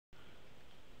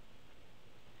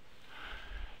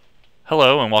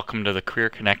Hello and welcome to the Career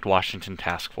Connect Washington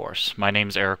Task Force. My name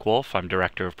is Eric Wolf. I'm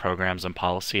Director of Programs and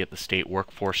Policy at the State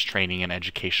Workforce Training and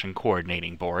Education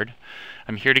Coordinating Board.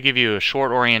 I'm here to give you a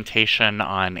short orientation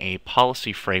on a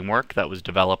policy framework that was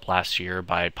developed last year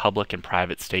by public and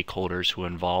private stakeholders who are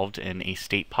involved in a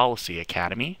state policy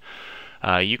academy.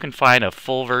 You can find a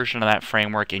full version of that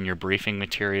framework in your briefing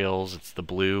materials. It's the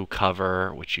blue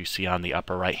cover, which you see on the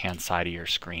upper right-hand side of your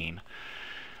screen.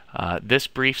 This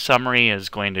brief summary is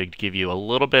going to give you a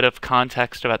little bit of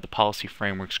context about the policy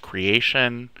framework's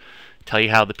creation, tell you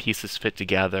how the pieces fit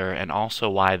together, and also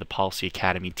why the Policy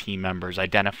Academy team members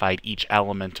identified each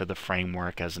element of the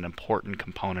framework as an important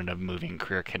component of moving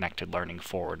career-connected learning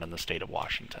forward in the state of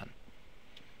Washington.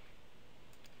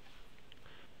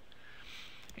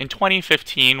 In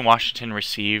 2015, Washington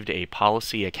received a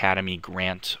Policy Academy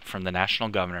grant from the National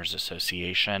Governors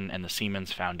Association and the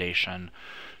Siemens Foundation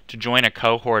to join a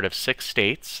cohort of 6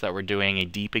 states that were doing a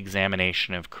deep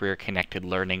examination of career-connected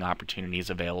learning opportunities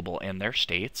available in their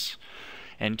states,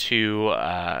 and to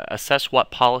assess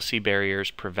what policy barriers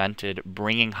prevented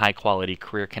bringing high-quality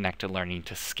career-connected learning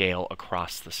to scale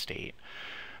across the state.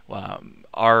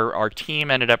 Our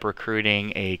team ended up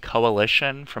recruiting a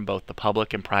coalition from both the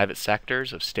public and private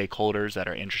sectors of stakeholders that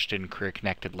are interested in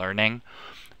career-connected learning.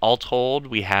 All told,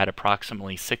 we had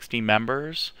approximately 60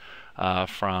 members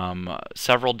from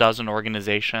several dozen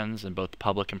organizations in both the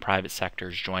public and private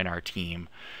sectors join our team.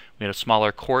 We had a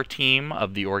smaller core team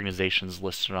of the organizations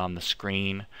listed on the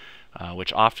screen,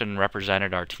 which often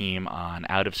represented our team on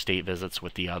out-of-state visits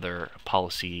with the other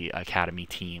Policy Academy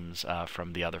teams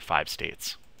from the other 5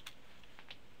 states.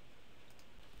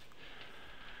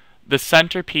 The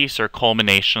centerpiece or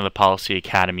culmination of the Policy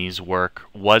Academy's work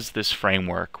was this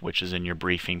framework, which is in your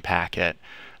briefing packet.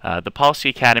 The Policy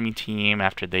Academy team,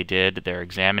 after they did their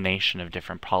examination of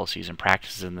different policies and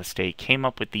practices in the state, came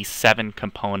up with these 7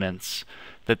 components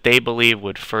that they believe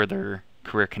would further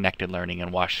career-connected learning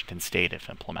in Washington State if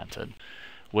implemented,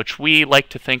 which we like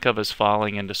to think of as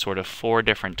falling into sort of 4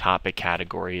 different topic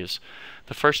categories.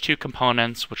 The first 2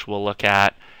 components, which we'll look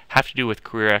at, have to do with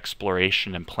career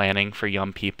exploration and planning for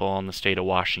young people in the state of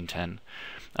Washington.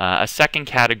 A second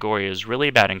category is really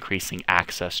about increasing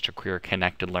access to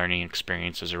career-connected learning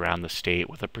experiences around the state,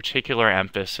 with a particular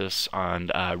emphasis on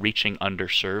reaching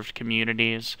underserved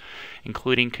communities,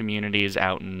 including communities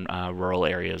out in rural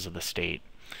areas of the state.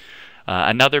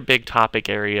 Another big topic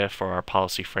area for our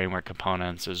policy framework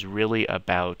components is really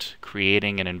about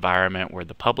creating an environment where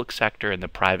the public sector and the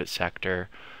private sector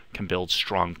can build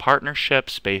strong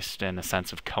partnerships based in a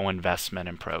sense of co-investment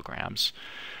in programs.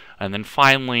 And then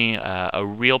finally, a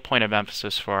real point of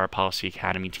emphasis for our Policy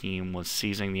Academy team was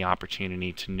seizing the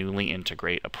opportunity to newly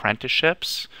integrate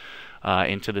apprenticeships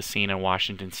into the scene in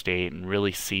Washington State and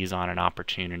really seize on an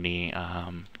opportunity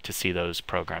to see those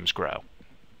programs grow.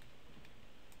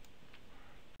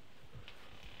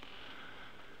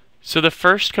 So the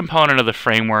first component of the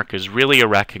framework is really a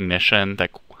recognition that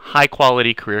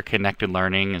high-quality career-connected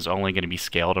learning is only going to be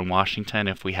scaled in Washington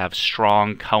if we have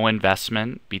strong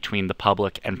co-investment between the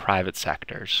public and private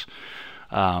sectors.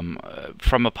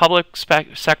 From a public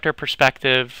sector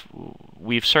perspective,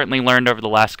 we've certainly learned over the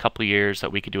last couple of years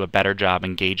that we could do a better job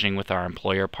engaging with our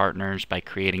employer partners by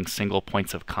creating single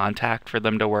points of contact for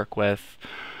them to work with,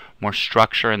 more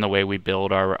structure in the way we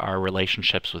build our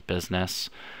relationships with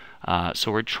business.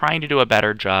 So we're trying to do a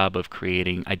better job of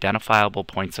creating identifiable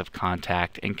points of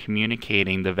contact and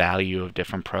communicating the value of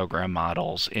different program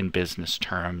models in business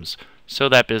terms so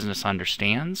that business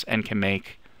understands and can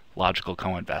make logical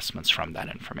co-investments from that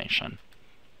information.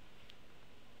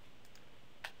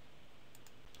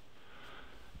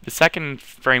 The second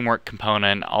framework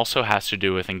component also has to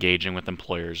do with engaging with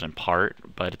employers in part,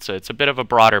 but it's a bit of a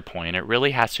broader point. It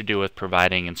really has to do with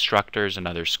providing instructors and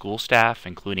other school staff,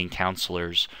 including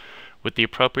counselors, with the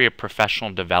appropriate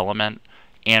professional development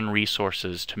and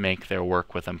resources to make their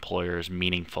work with employers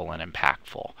meaningful and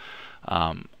impactful.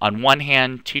 On one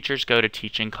hand, teachers go to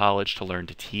teaching college to learn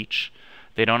to teach.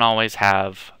 They don't always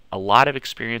have a lot of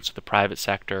experience with the private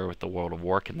sector, with the world of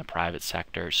work in the private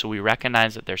sector, so we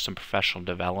recognize that there's some professional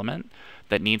development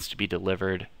that needs to be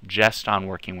delivered just on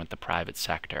working with the private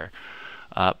sector.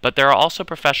 But there are also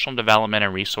professional development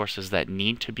and resources that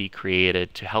need to be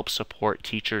created to help support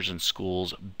teachers and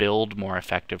schools build more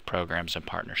effective programs in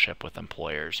partnership with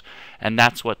employers. And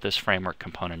that's what this framework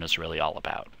component is really all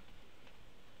about.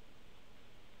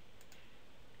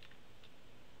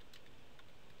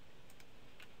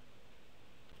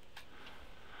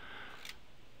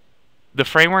 The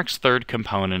framework's third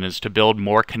component is to build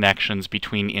more connections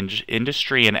between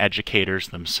industry and educators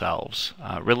themselves.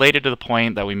 Related to the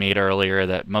point that we made earlier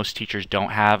that most teachers don't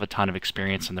have a ton of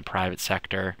experience in the private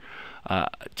sector,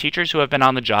 teachers who have been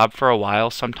on the job for a while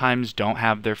sometimes don't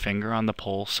have their finger on the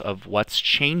pulse of what's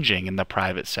changing in the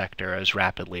private sector as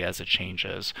rapidly as it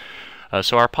changes.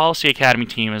 So our Policy Academy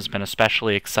team has been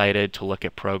especially excited to look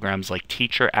at programs like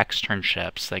teacher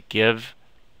externships that give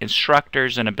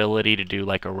instructors an ability to do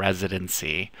like a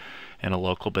residency in a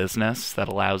local business that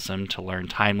allows them to learn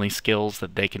timely skills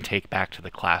that they can take back to the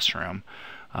classroom,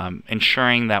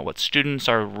 ensuring that what students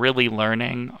are really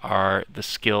learning are the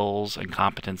skills and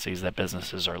competencies that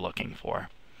businesses are looking for.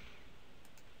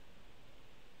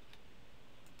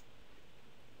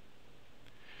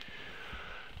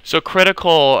 So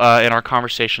critical in our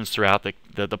conversations throughout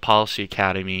the Policy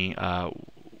Academy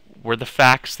were the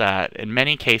facts that in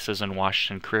many cases in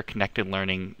Washington, career-connected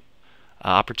learning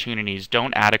opportunities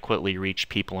don't adequately reach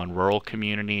people in rural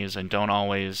communities and don't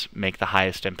always make the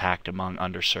highest impact among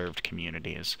underserved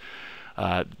communities.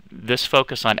 This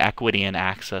focus on equity and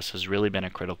access has really been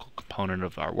a critical component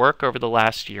of our work over the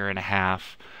last year and a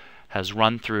half, has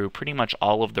run through pretty much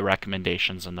all of the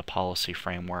recommendations in the policy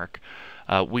framework.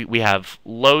 We have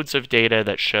loads of data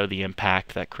that show the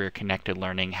impact that career-connected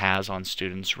learning has on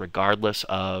students regardless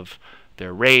of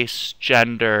their race,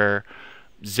 gender,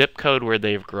 zip code where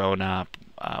they've grown up.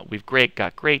 We've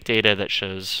got great data that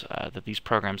shows that these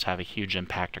programs have a huge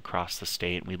impact across the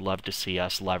state. We'd love to see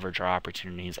us leverage our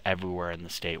opportunities everywhere in the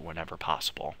state whenever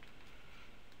possible.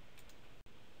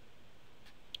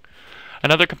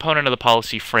 Another component of the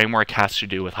policy framework has to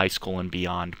do with high school and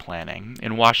beyond planning.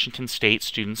 In Washington State,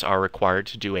 students are required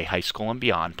to do a high school and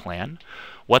beyond plan.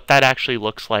 What that actually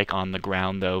looks like on the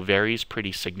ground, though, varies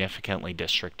pretty significantly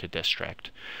district to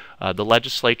district. The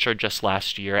legislature just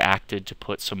last year acted to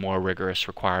put some more rigorous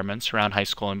requirements around high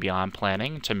school and beyond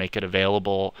planning to make it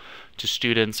available to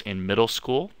students in middle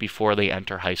school before they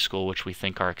enter high school, which we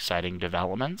think are exciting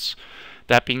developments.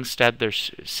 That being said,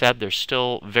 there's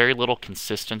still very little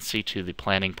consistency to the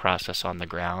planning process on the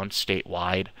ground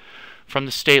statewide. From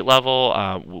the state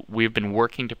level, we've been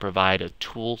working to provide a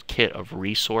toolkit of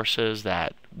resources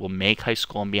that will make high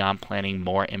school and beyond planning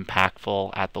more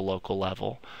impactful at the local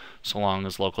level, so long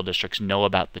as local districts know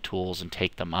about the tools and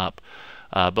take them up.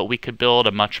 But we could build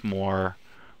a much more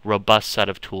robust set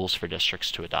of tools for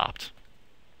districts to adopt.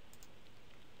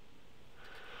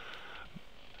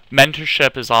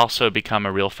 Mentorship has also become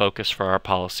a real focus for our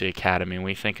Policy Academy, and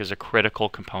we think is a critical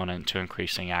component to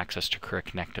increasing access to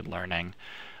career-connected learning.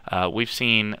 We've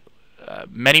seen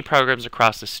many programs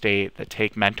across the state that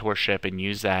take mentorship and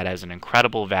use that as an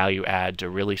incredible value add to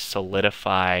really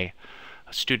solidify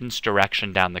a student's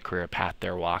direction down the career path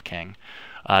they're walking.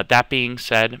 That being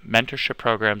said, mentorship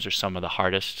programs are some of the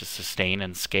hardest to sustain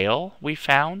and scale, we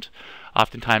found.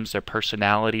 Oftentimes they're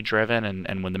personality driven,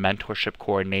 and when the mentorship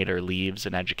coordinator leaves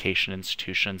an education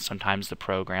institution, sometimes the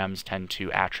programs tend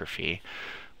to atrophy.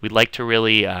 We'd like to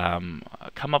really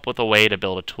come up with a way to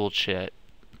build a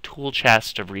tool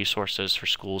chest of resources for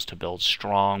schools to build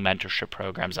strong mentorship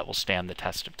programs that will stand the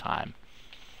test of time.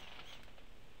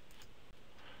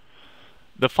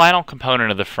 The final component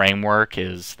of the framework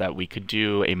is that we could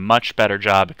do a much better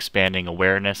job expanding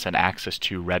awareness and access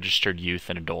to registered youth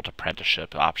and adult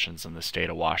apprenticeship options in the state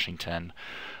of Washington.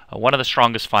 One of the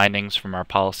strongest findings from our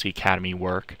Policy Academy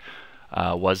work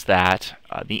was that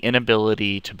the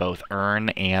inability to both earn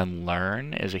and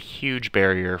learn is a huge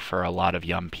barrier for a lot of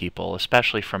young people,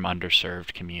 especially from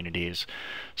underserved communities.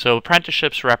 So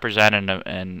apprenticeships represent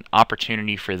an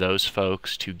opportunity for those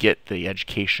folks to get the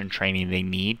education training they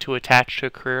need to attach to a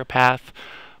career path,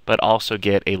 but also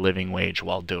get a living wage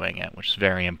while doing it, which is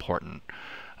very important.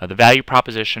 The value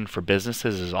proposition for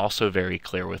businesses is also very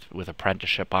clear with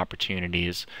apprenticeship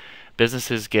opportunities.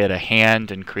 Businesses get a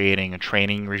hand in creating a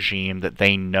training regime that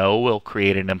they know will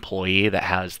create an employee that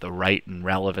has the right and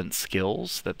relevant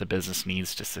skills that the business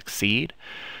needs to succeed.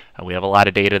 We have a lot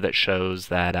of data that shows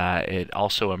that it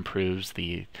also improves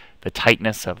the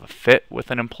tightness of a fit with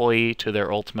an employee to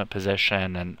their ultimate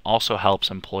position, and also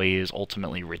helps employees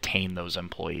ultimately retain those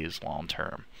employees long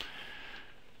term.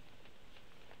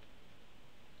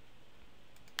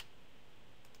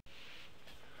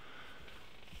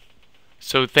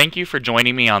 So thank you for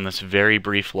joining me on this very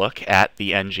brief look at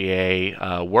the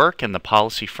NGA work and the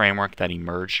policy framework that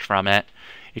emerged from it.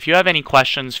 If you have any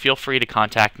questions, feel free to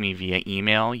contact me via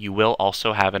email. You will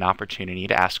also have an opportunity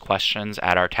to ask questions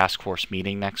at our task force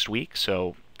meeting next week,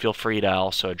 so feel free to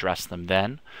also address them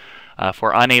then. If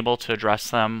we're unable to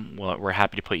address them, we're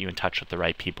happy to put you in touch with the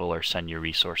right people or send you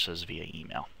resources via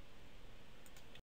email.